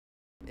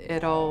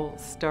It all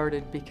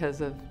started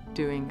because of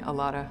doing a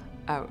lot of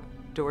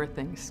outdoor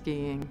things,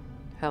 skiing,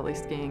 heli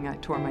skiing. I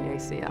tore my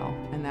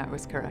ACL, and that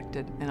was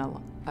corrected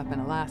up in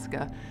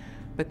Alaska.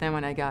 But then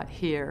when I got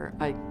here,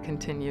 I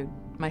continued.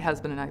 My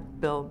husband and I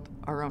build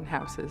our own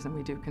houses, and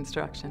we do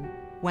construction.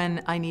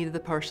 When I needed the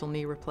partial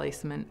knee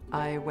replacement,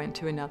 I went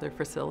to another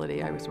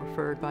facility. I was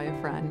referred by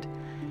a friend,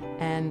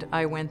 and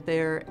I went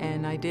there,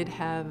 and I did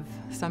have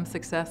some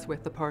success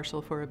with the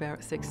partial for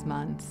about 6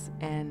 months,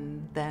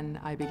 and then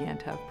I began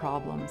to have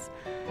problems.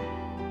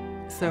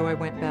 So I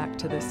went back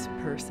to this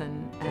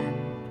person,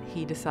 and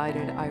he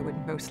decided I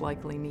would most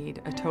likely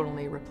need a total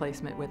knee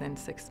replacement within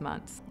 6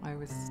 months. I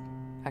was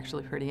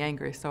actually pretty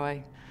angry, so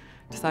I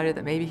decided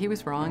that maybe he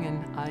was wrong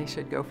and I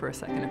should go for a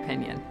second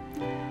opinion.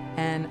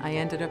 And I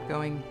ended up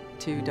going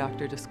to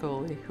Dr.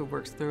 Discoli, who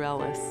works through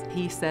Ellis.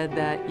 He said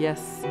that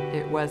yes,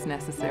 it was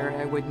necessary.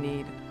 I would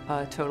need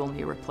a total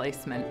knee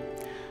replacement.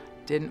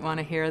 Didn't want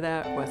to hear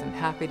that, wasn't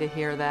happy to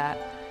hear that.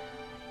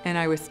 And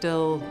I was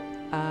still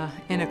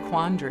in a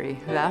quandary,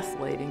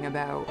 vacillating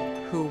about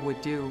who would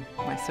do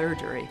my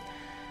surgery.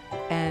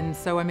 And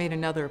so I made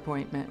another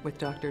appointment with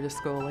Dr.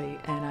 Discoli,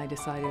 and I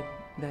decided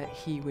that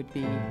he would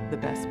be the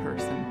best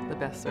person, the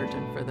best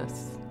surgeon for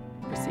this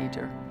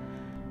procedure.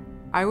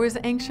 I was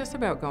anxious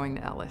about going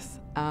to Ellis,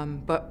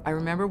 but I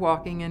remember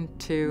walking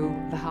into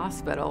the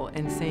hospital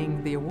and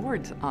seeing the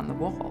awards on the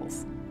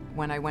walls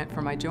when I went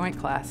for my joint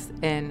class,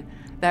 and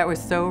that was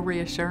so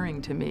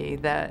reassuring to me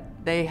that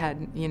they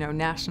had,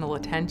 national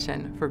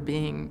attention for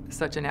being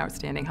such an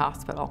outstanding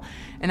hospital,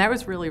 and that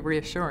was really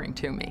reassuring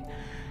to me.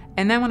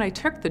 And then when I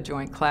took the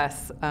joint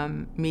class,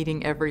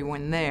 meeting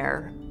everyone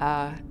there,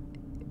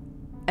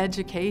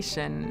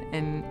 education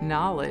and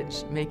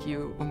knowledge make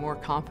you a more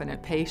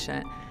confident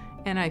patient.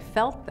 And I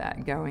felt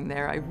that going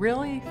there. I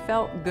really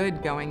felt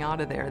good going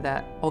out of there,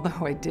 that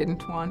although I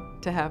didn't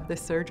want to have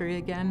this surgery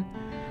again,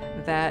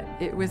 that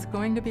it was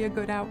going to be a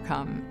good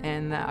outcome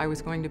and that I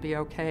was going to be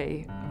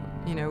okay,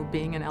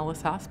 being in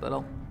Ellis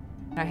Hospital.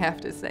 I have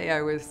to say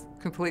I was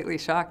completely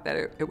shocked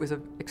that it was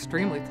an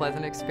extremely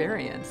pleasant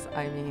experience.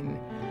 I mean,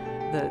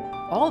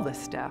 all the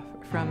staff,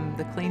 from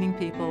the cleaning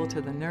people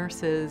to the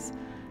nurses,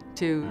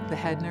 to the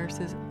head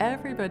nurses,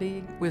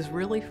 everybody was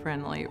really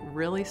friendly,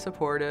 really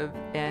supportive,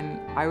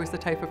 and I was the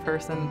type of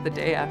person, the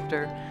day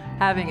after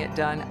having it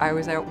done, I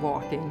was out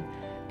walking,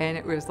 and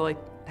it was like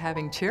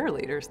having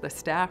cheerleaders. The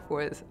staff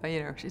was,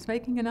 she's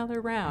making another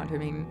round. I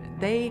mean,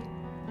 they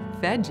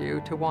fed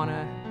you to want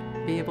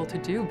to be able to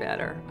do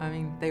better. I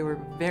mean, they were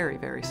very,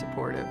 very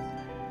supportive.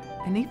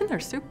 And even their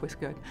soup was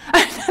good.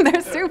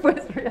 Their soup was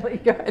really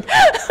good.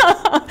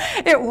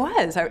 It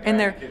was.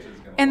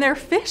 And their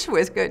fish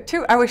was good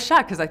too. I was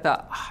shocked because I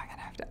thought,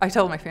 I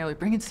told my family,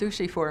 bring in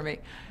sushi for me.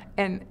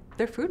 And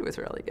their food was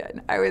really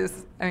good.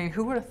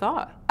 Who would have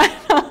thought?